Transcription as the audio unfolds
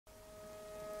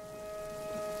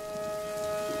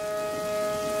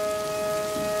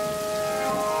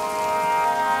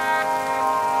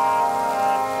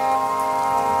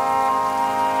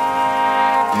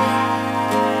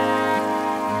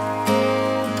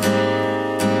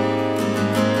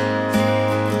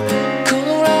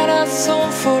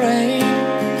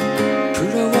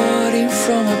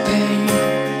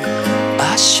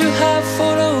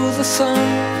sun,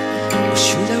 or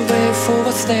should I wait for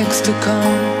what's next to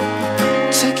come?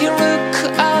 Taking a look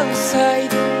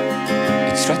outside,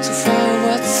 I try to find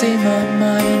what's in my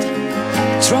mind.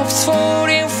 Drops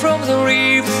falling from the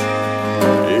leaves,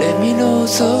 let me know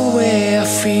the way I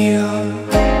feel.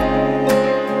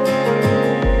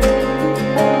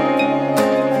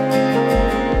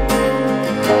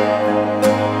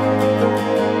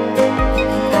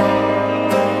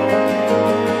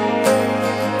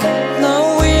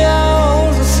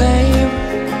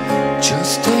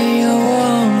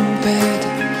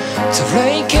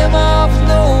 Rain came out of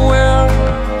nowhere,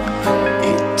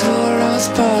 it tore us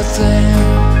apart then.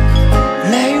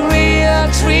 Lately I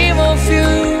dream of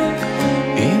you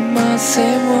in my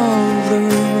same old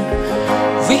room.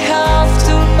 We have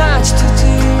too much to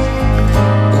do,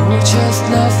 or just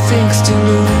nothing to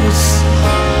lose.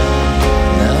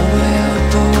 Now our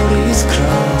bodies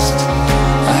crossed,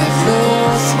 I've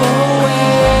lost my way.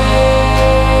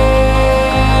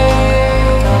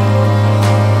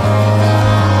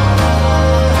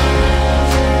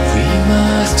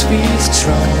 Be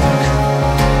strong,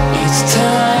 it's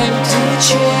time to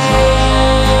change.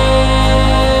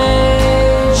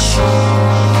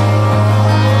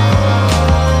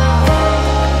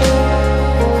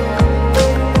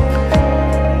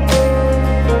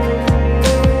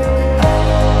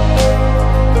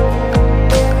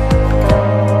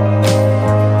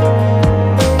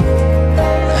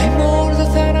 I'm older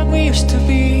than I wish to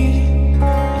be,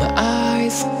 my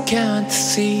eyes can't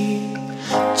see.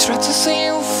 Try to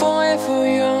sing forever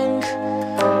young,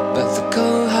 but the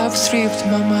cold have stripped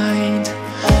my mind.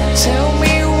 Tell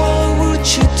me, what would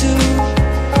you do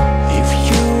if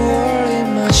you were in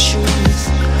my shoes?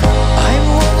 I'm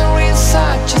wondering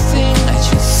such a thing I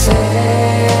should say,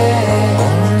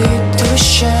 only to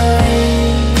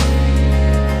shine.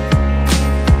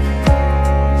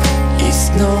 It's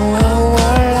no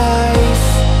our life.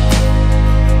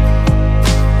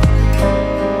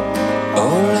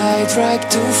 All I try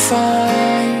to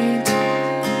find,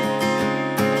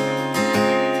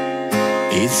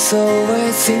 it's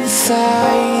always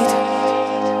inside.